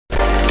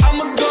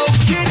I'ma go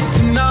get it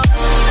tonight.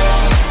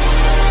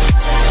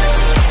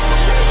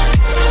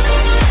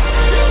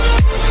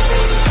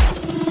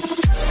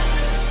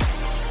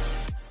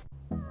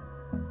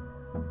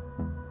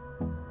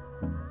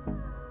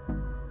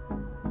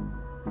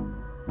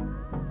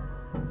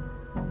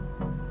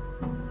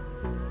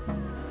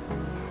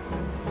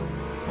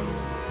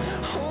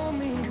 Hold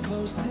me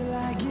close till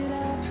I get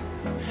up.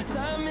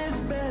 Time is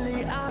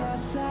barely on our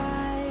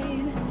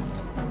side.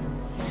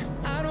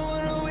 I don't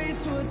wanna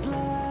waste what's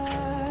left.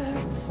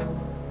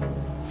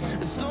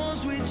 The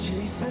storms we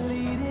chase are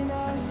leading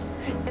us,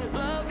 and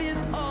love is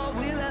all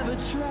we'll ever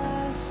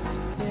trust.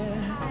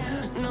 Yeah,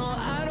 no,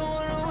 I don't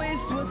wanna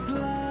waste what's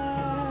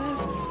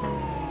left.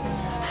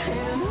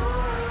 And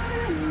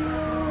on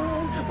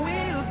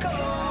we'll go,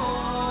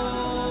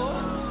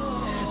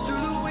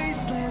 through the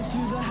wastelands,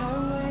 through the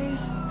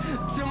highways,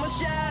 till my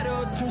shadow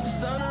turns to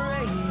sun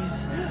rays.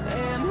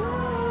 And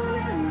on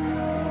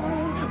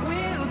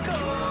we'll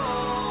go,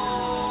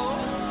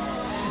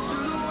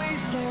 through the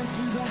wastelands,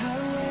 through the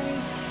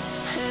highways,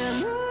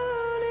 and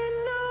on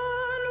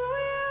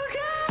we'll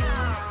go.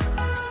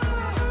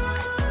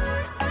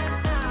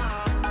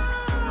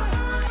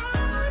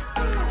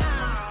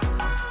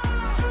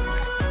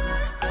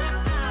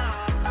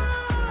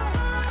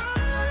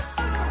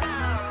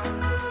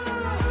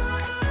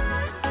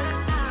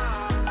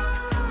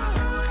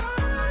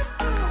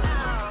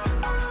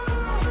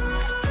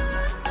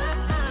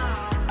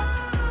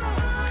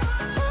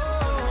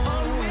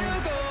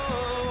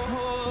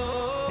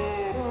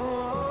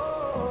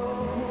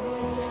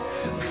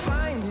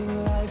 Finding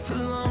life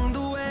along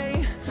the way,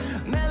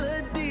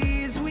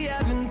 melodies we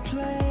haven't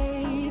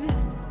played.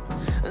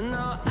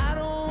 No, I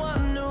don't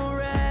want no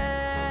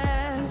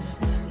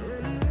rest.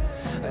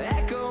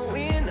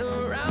 Echoing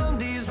around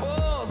these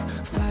walls,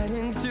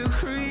 fighting to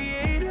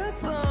create a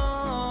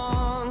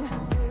song.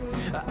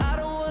 I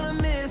don't wanna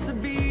miss a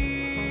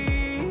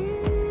beat.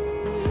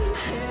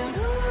 And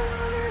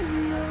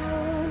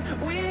on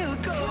we'll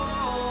go,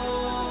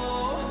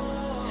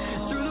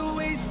 through the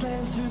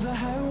wastelands, through the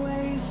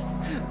highways,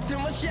 till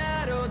my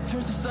shadow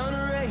turns to sun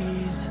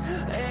rays.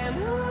 And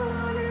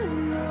on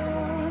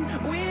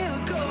we'll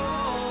go,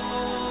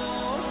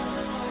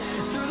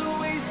 through the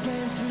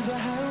wastelands, through the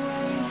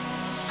highways,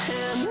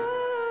 and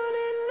on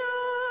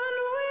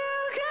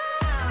we'll go.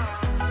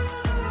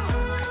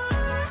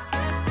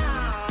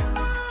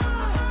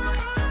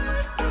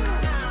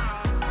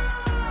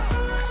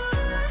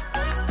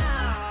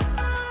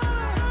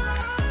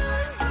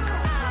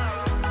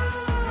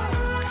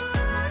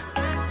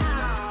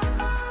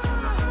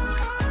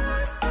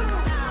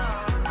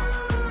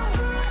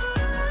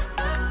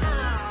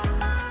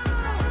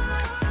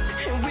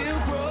 And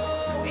we'll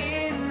grow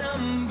in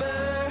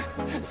number,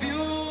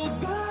 fueled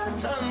by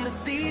them to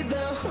see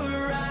the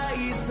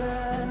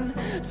horizon,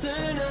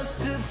 turn us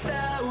to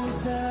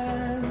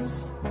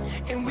thousands.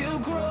 And we'll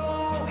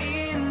grow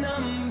in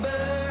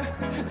number,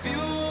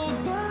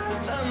 fueled by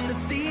them to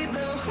see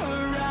the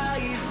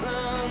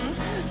horizon,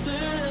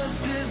 turn us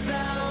to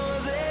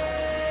thousands.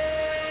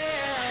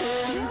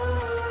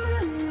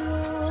 And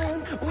on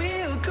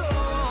we'll go,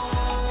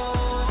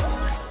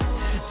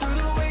 through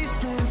the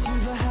wastelands,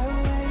 through the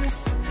highways,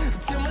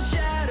 till my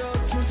shadow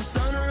turns to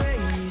sun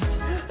rays.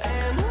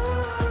 And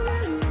on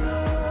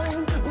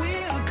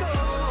we'll go,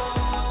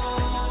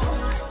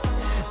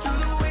 through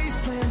the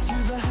wastelands,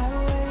 through the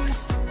highways,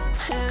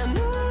 and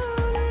on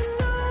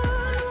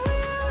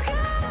we'll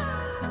go.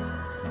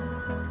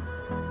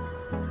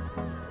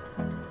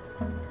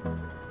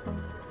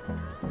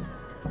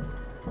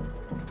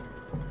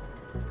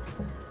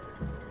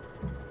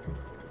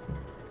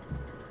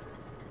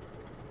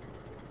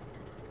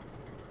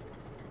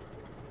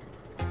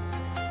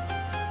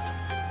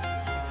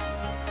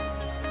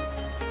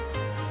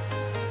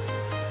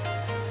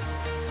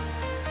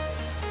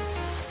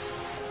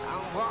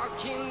 I'm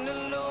walking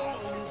alone,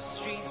 the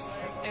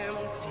streets are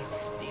empty.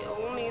 The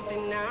only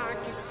thing I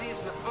can see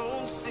is my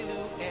own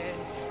silhouette.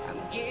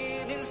 I'm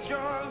getting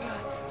stronger,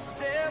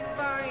 step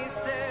by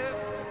step.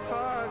 The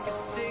clock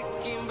is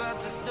ticking, but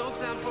there's no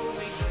time for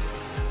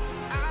regrets.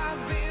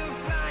 I've been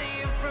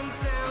flying from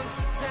town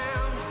to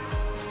town,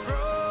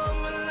 from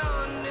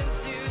London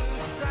to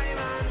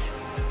Taiwan.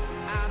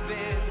 I've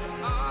been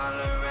all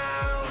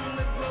around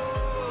the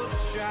globe,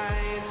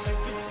 trying to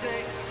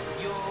protect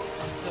your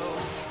soul.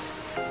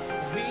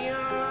 We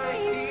are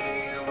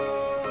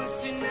heroes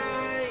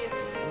tonight.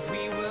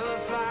 We will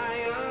fly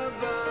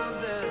above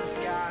the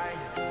sky.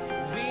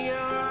 We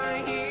are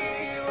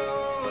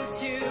heroes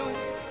tonight.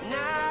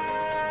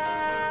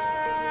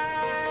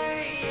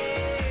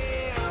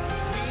 Yeah.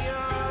 We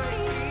are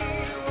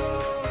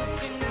heroes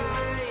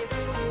tonight.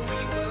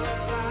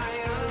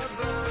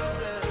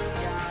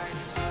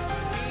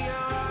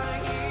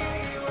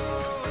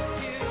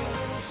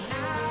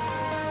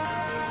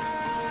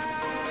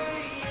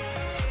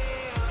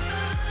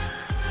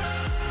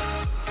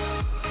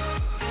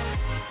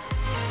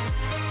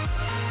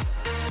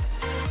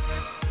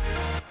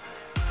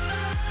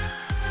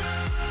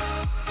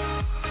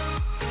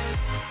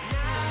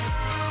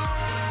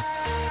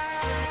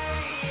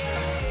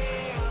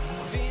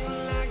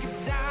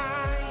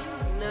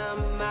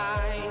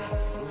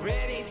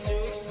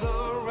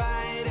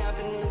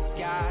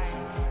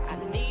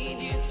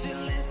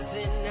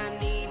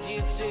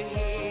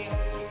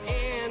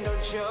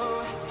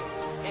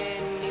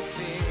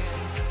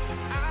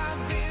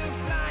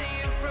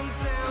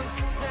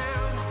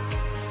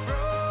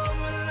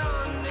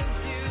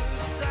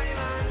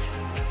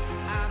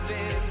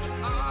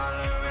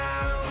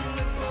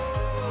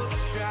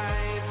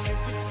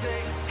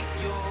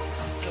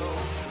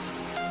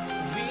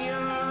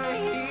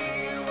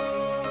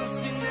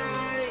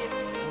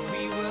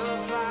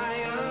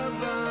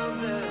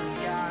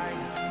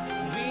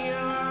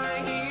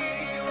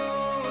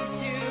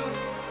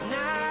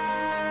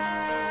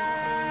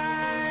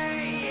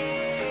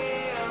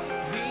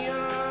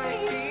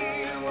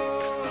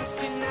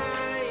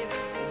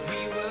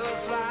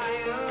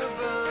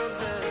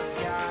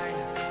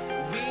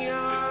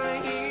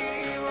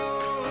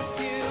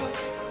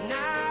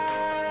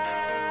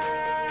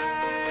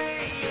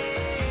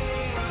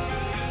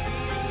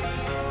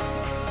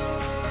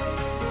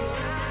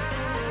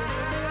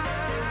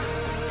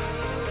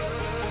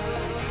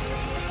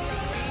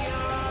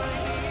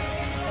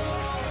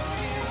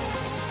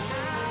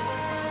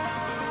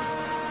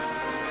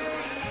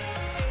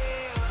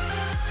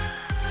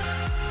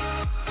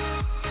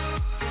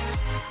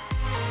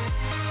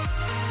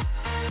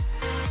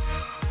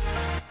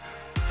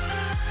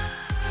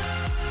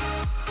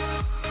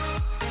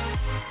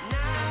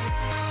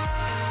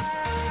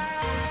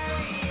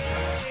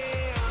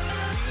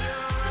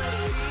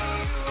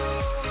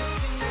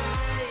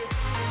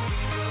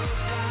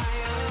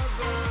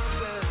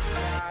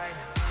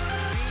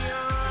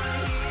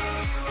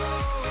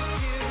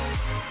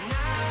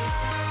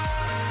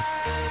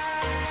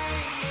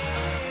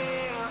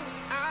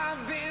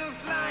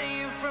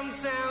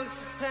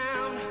 to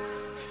town,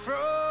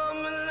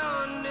 from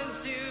London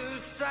to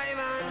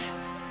Taiwan.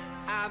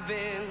 I've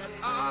been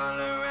all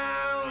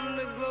around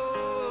the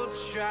globe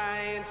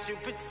trying to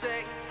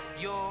protect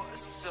your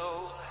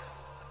soul.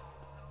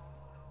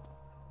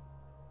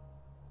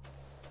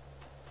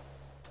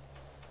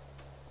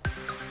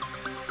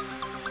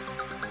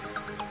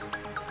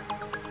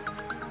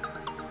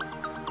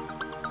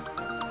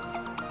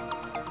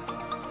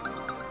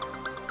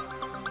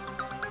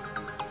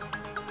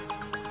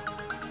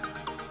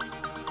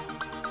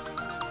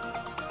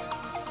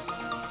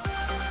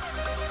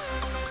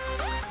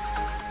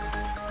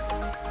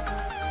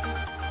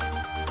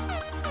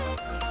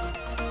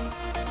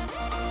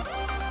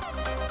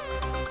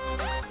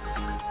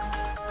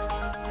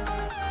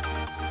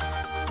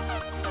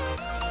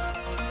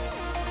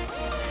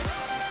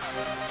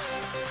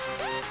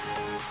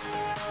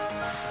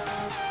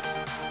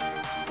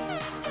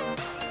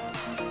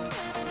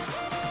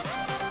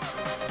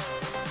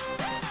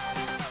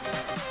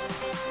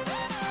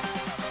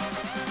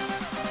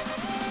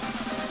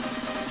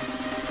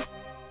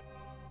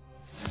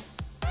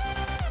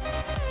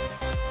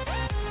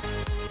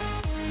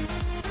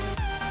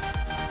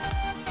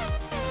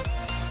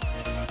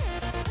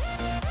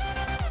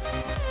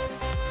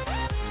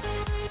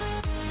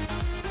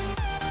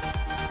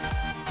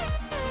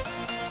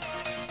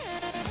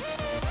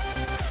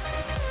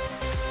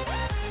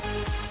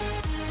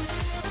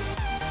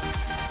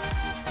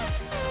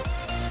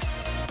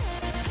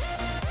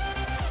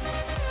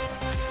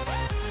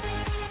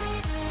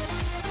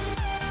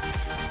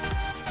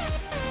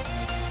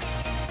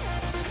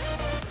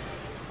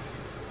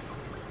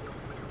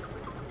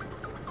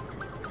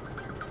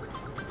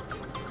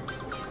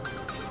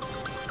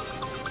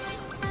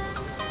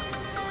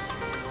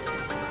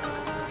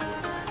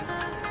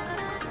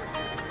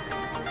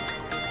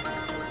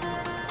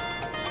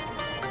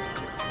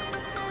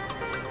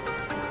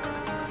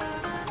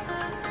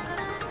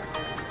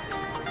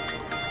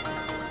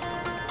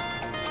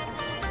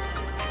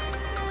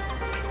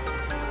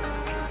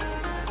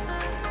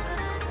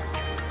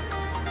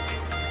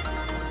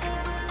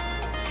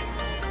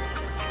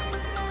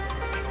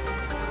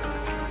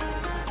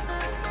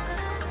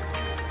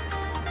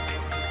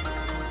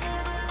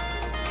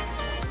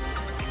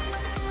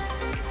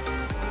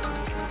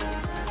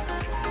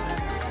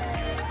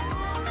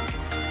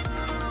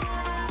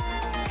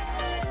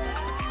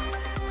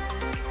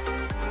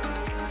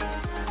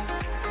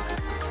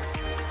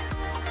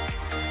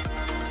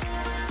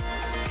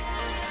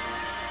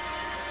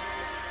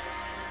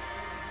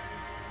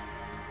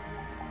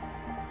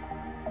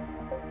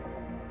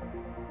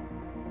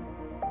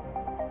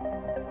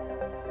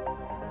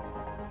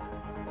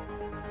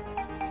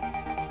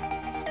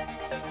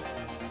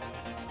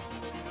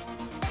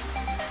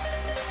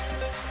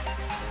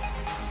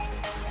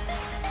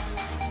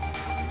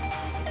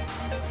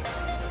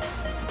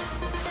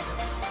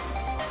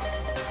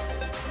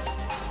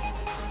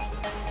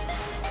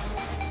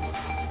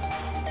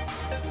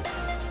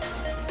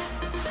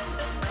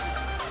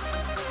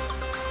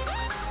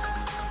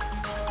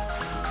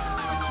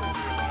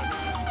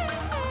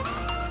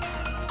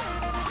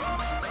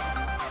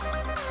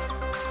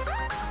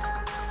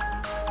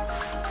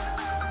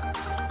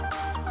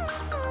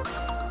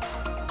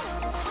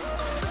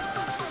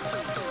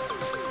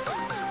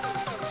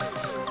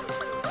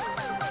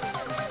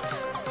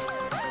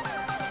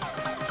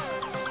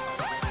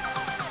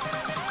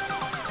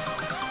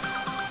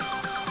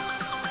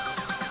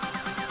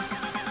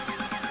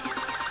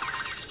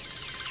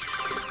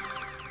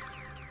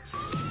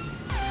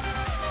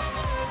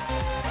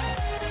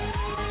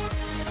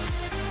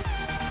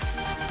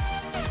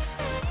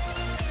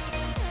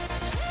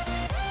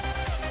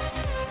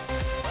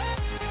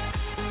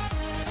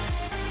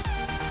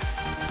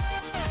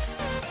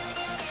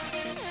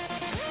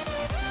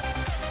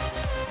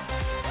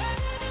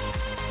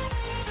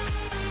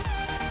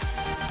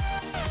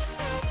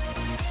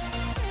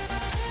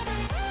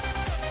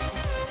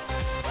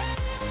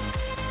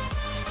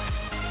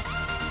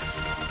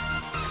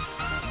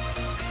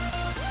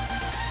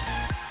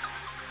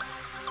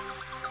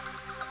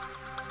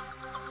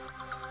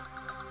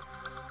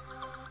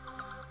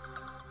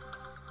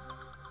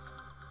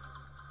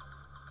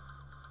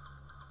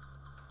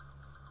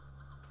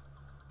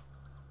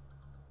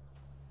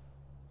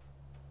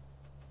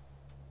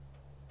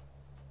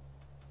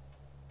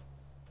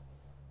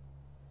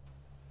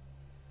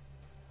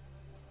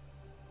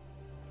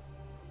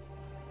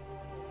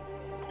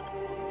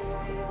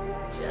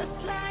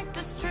 Just like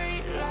the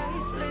street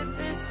lights lit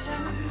this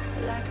town,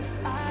 like a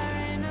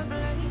fire in a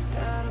blaze,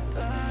 gotta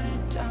burn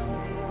it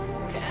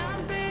down.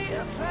 Can't be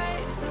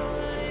afraid to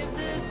leave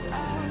this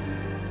out.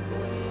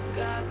 We've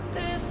got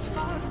this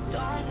far,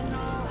 don't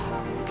know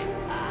how.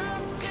 I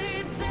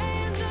see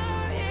danger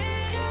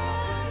in your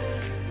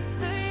eyes.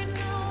 They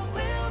know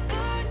we'll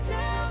burn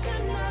down the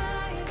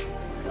night.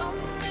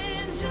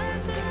 Coming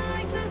just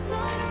like the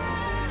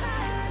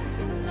sunrise.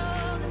 You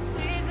know that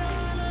we're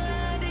gonna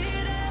let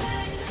it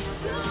rain.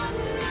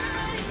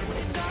 Tonight,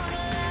 we're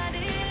gonna let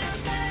it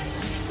rain.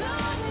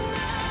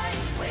 Tonight,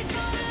 we're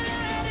gonna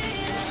let it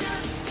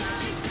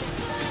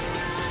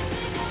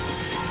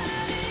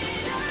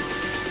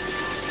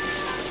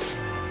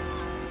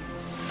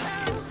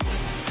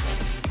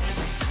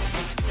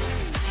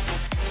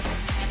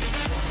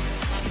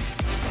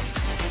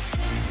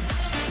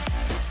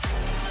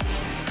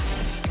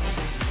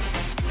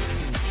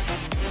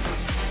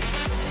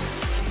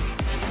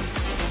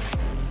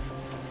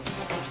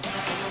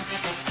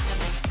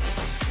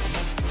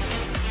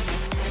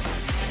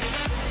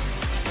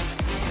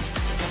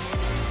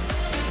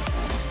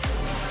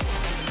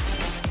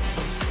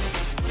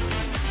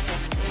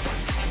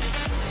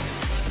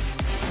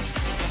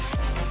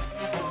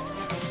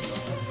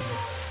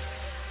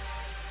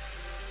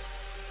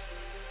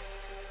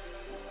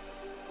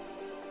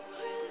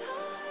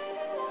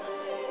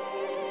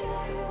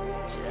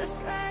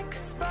Just like a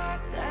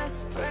spark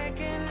that's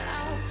breaking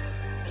out.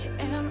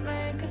 Can't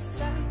make a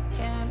stop,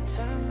 can't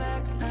turn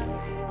back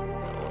now.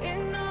 We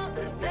know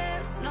that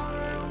there's no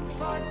room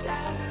for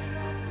doubt.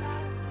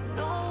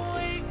 No,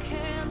 we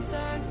can't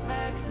turn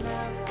back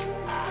now.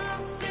 I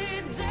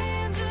see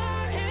danger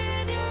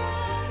in your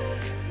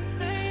eyes.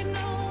 They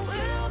know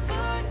we'll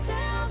burn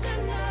down the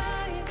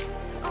night.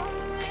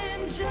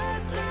 Coming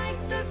just like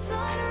the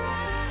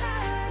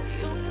sunrise.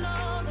 You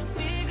know that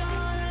we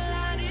gonna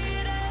light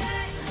it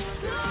up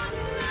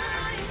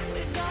tonight.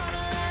 We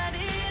gonna light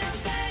it up,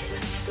 babe.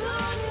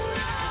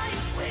 Tonight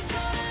we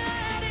gonna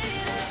light it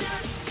up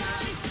just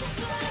like the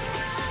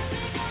sunrise.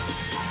 We gonna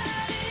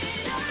light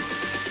it up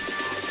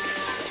now.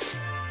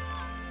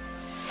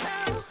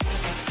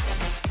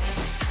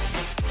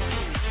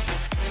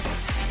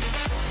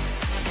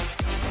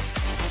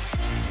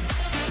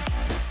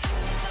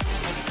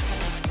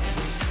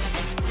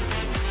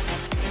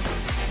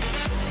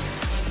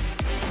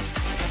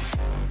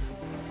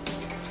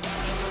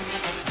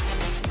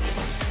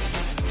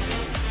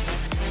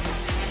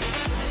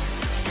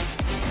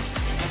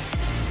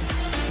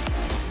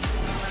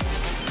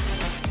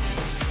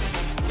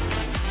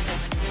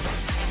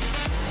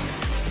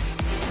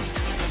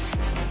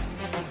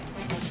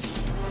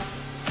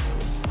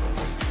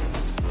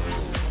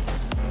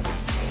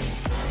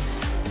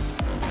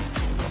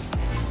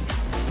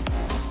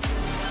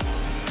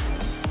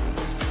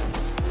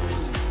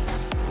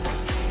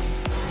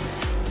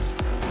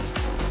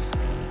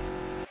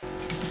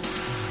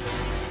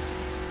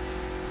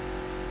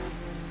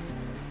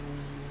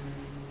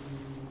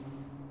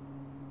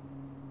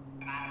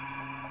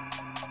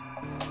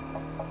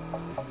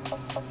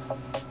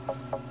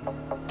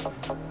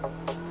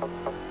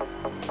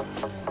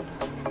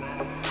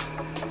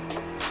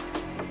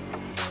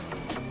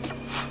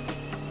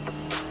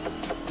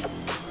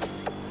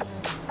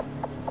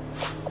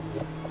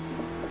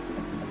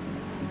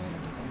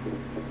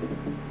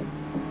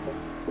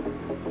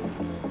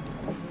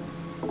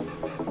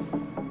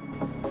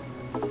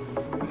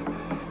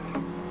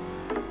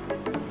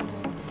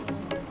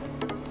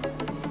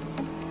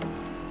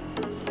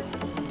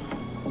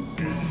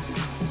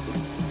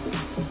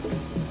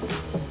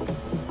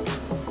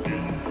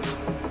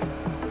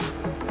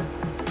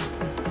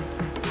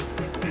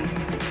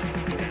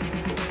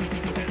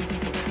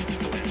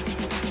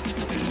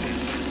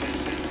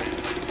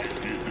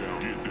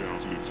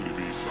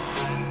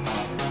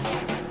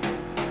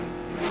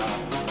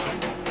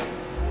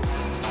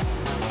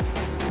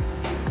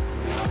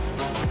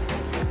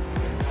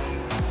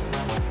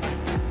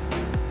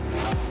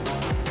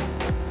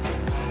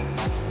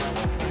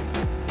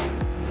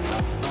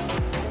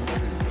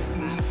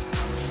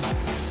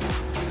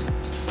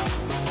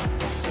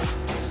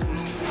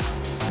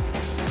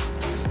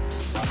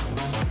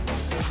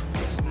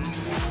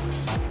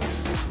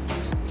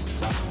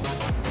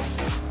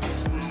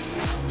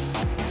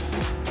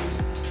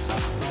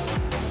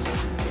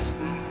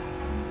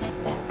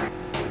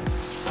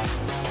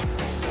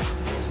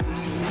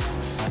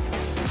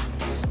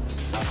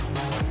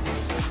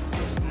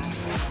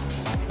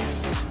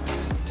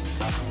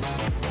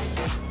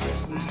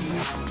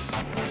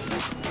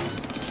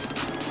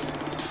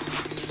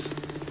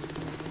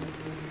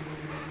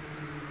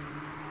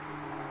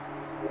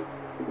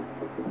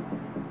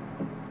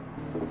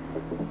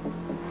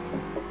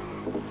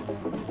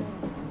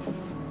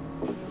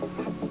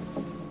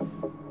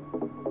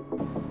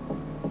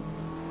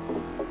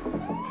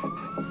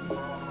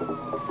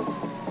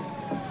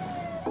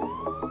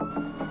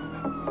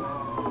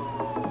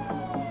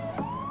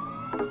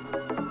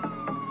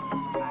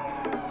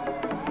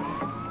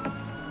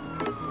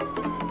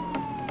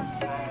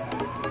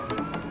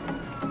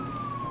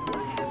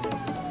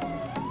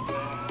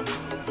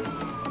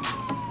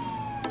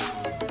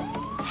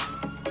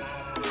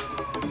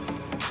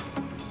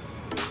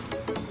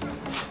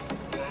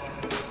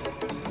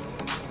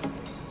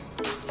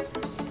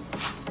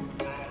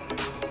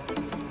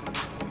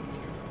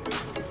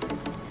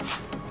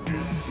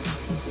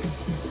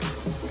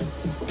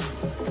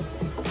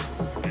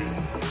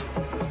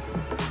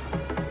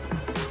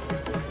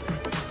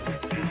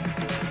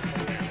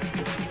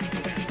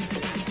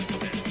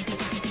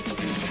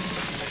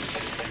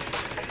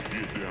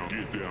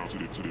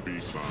 to the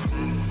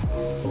baseline.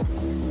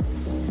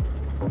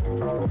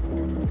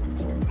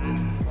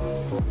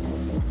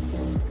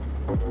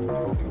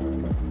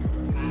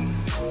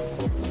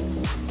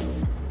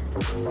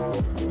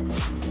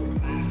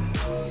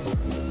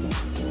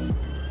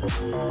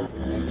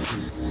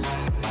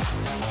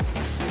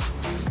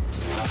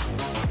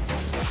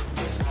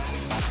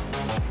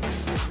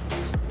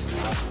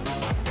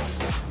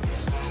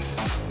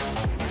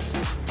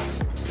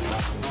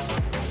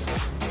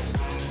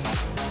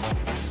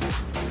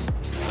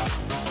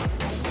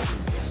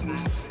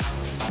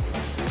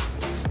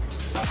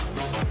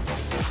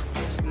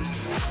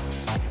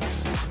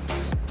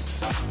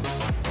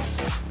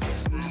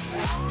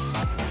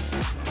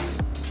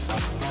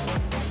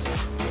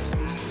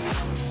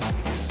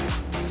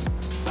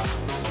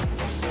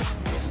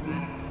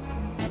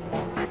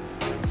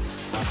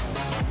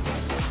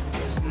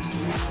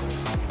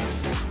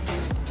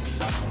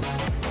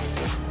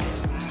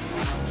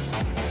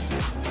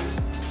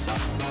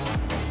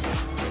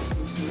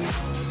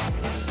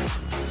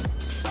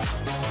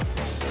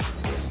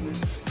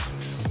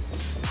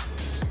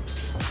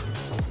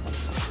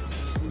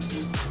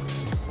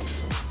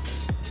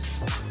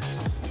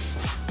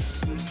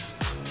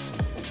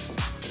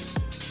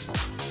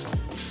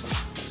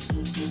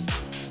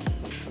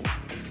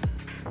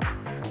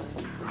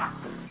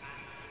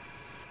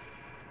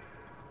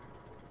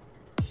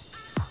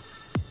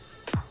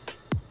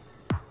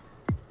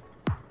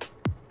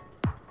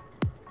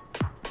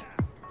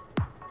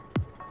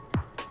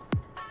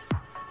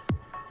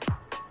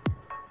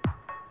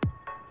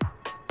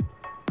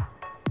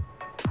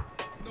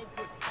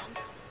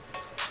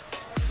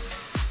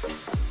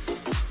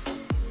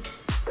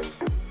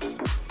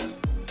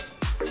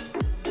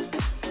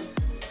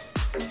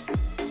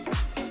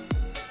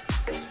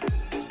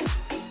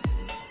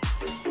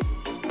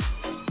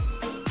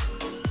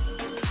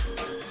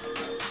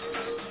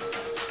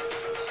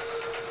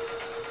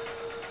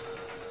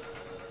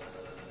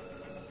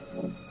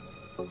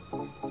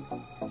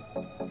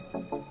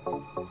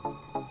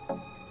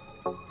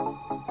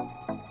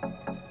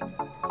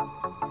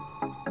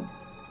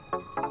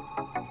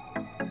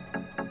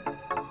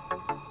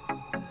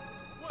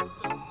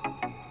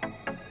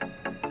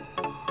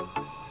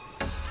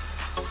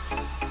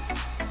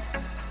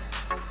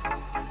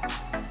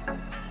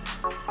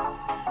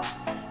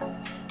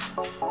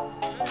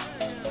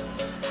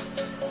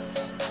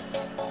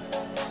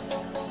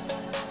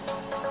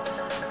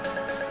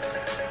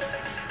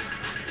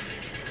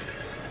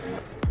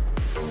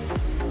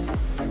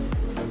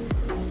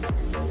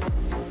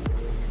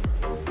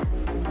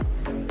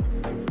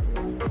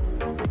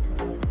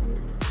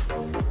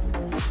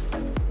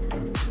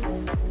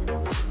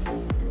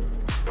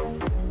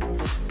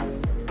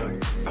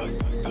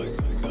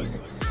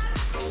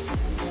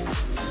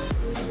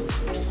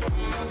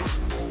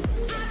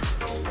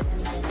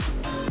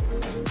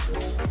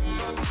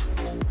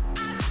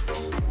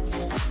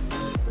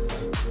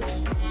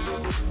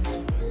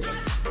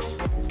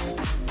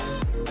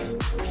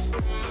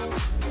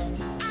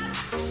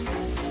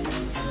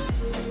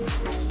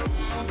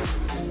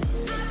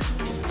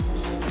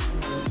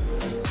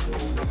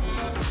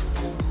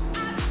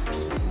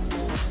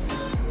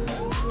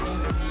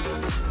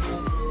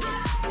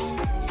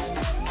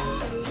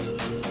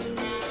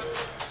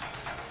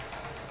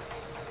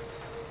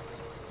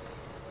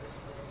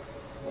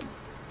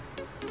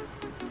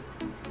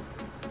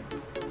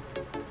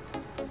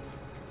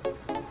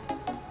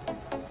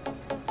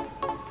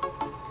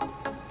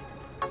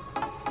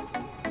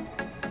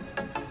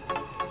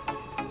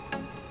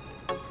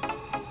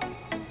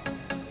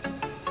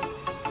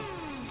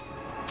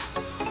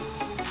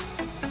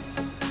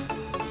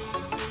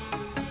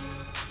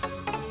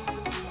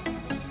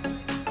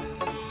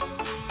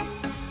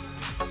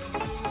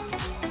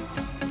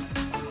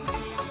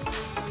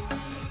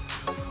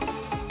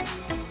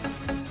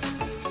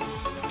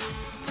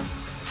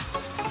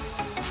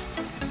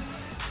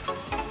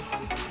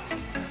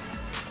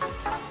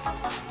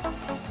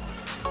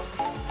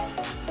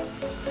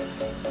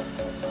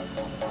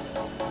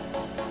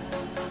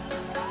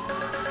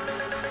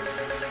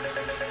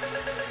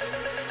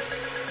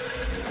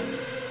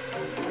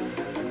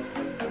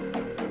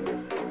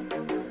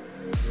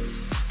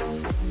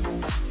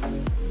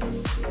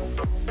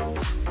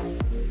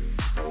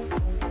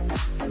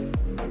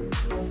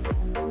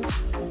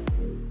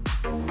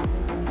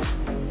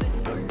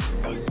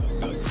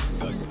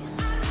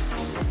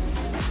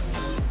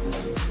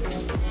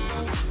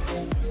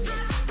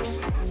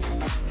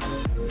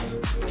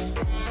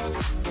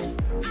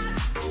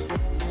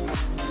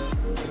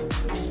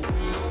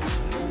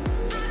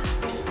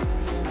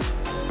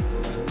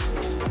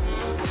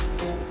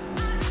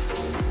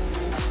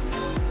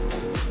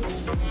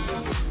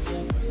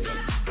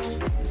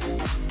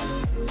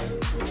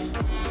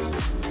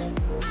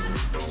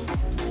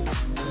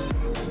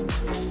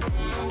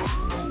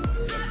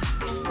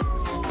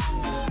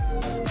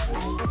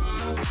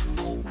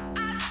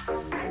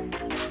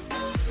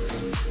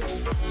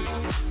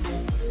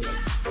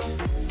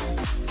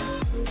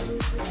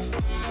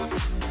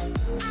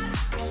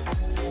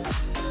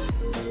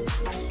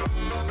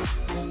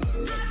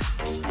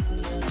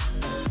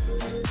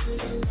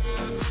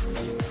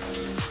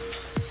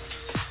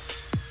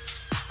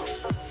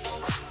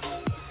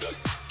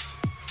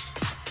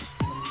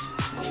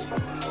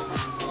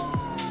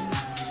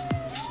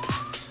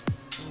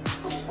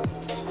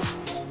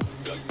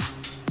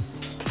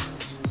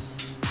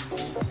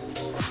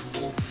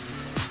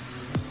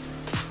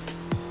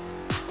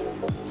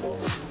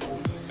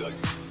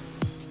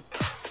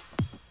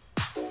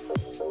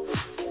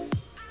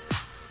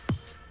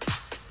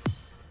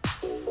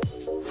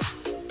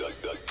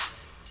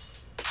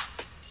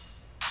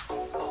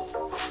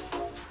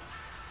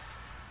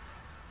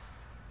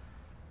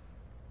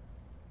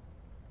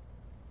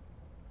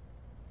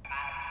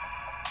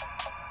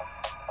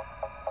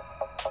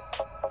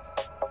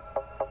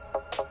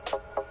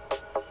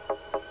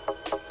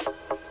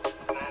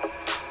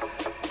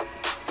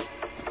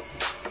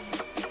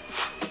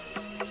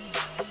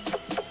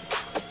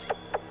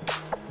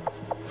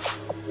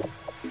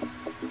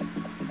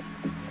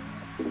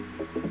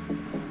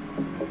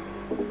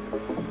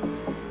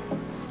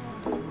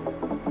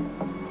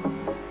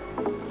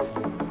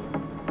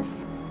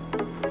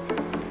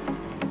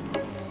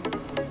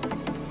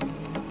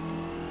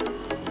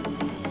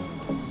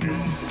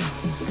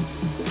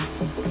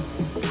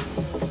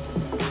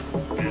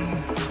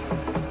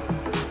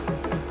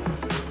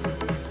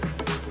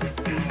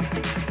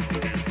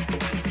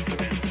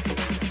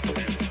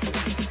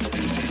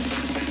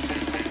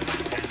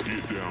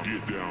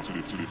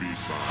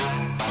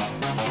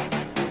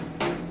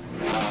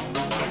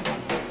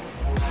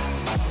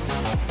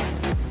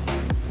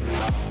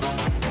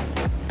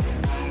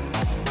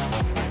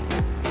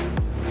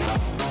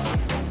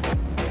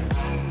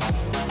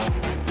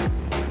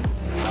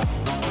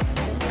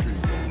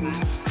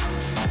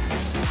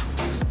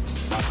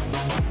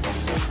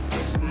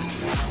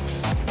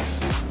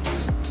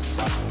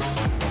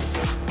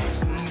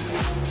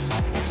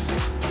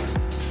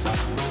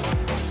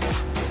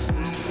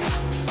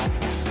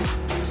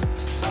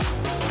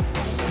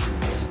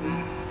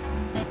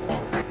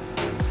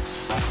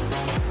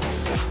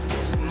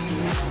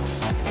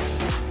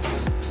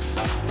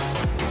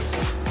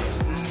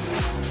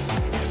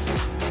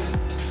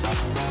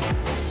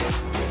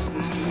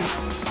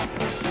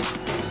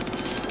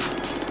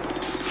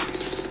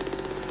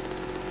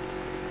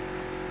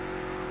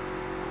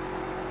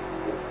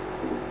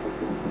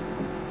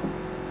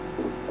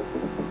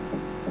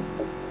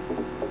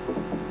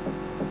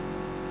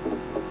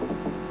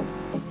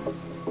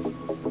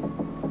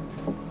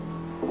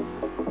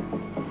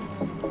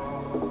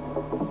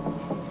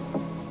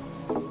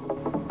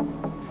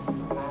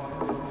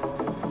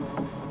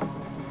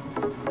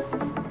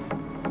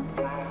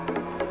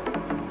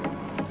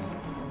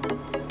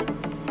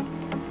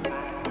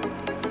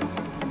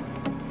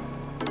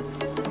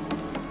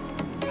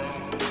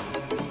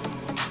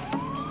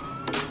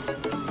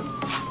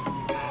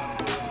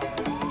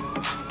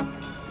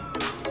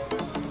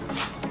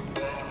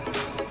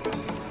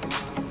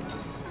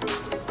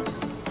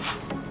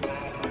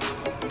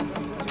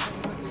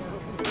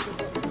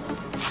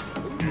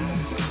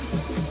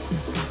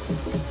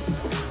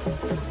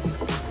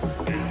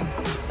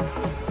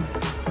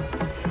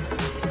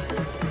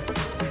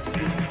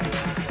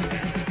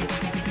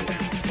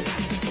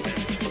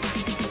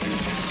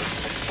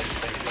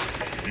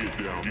 get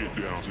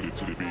down to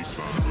the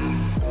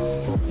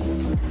baseline.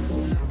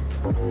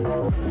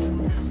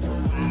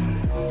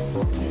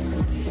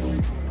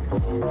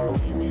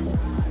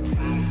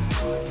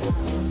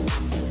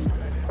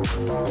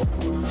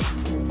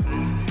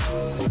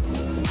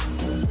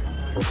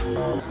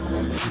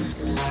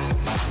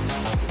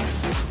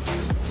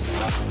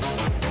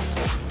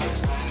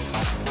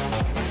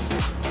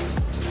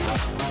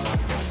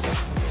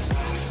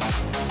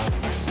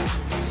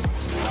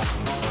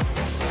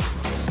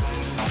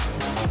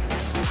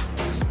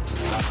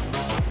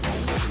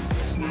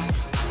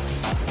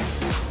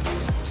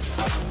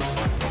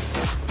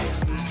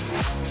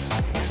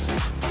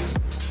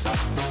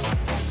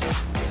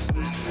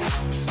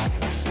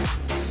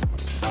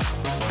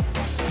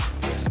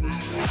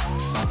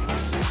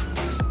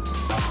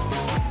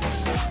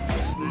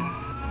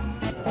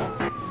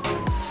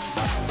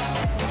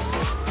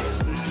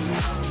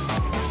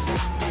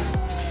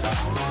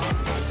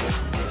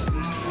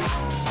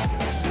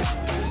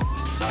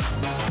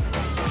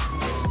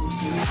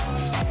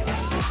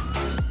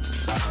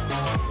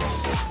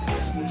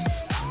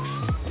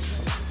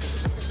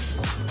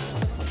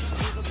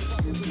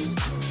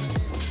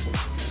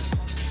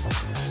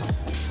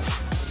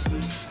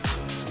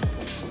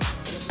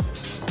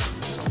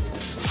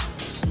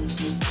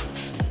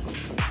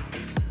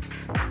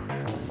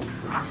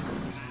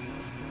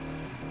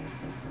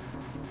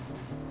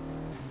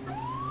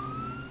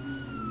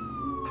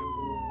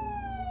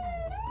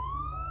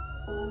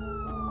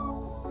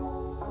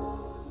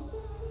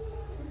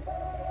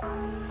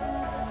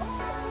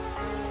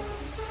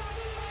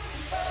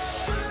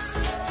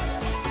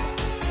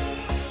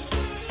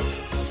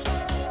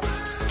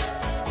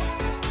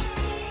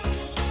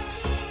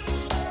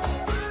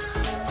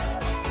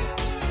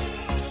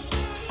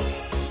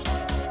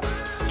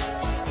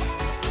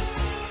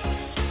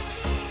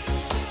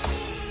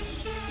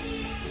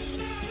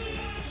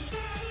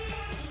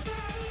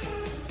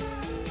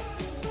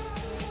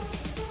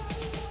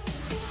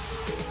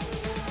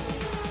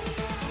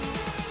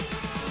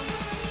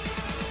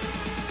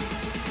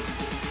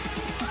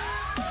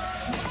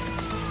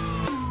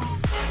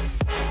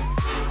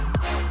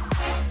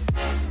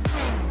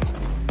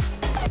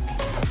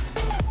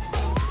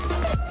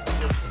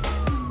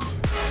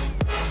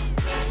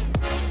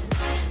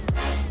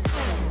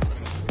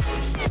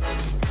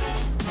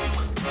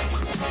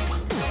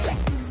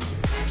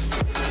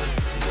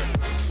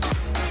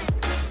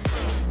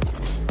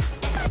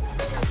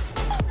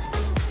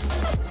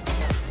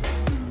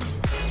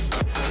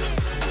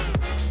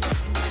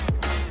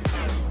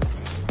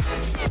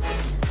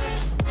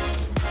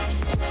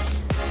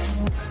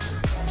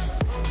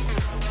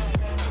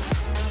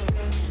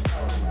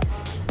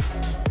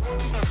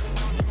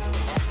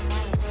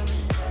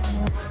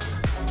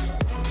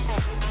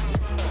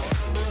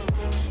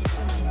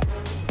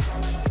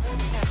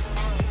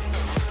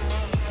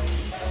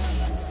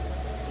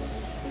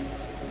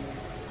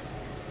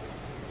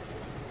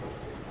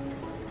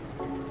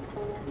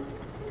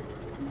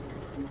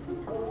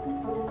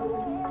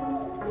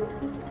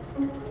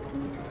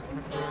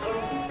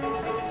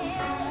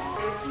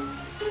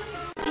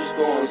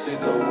 Go and see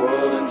the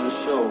world and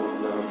just show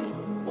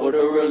them what it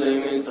really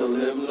means to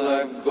live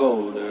life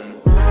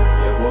golden.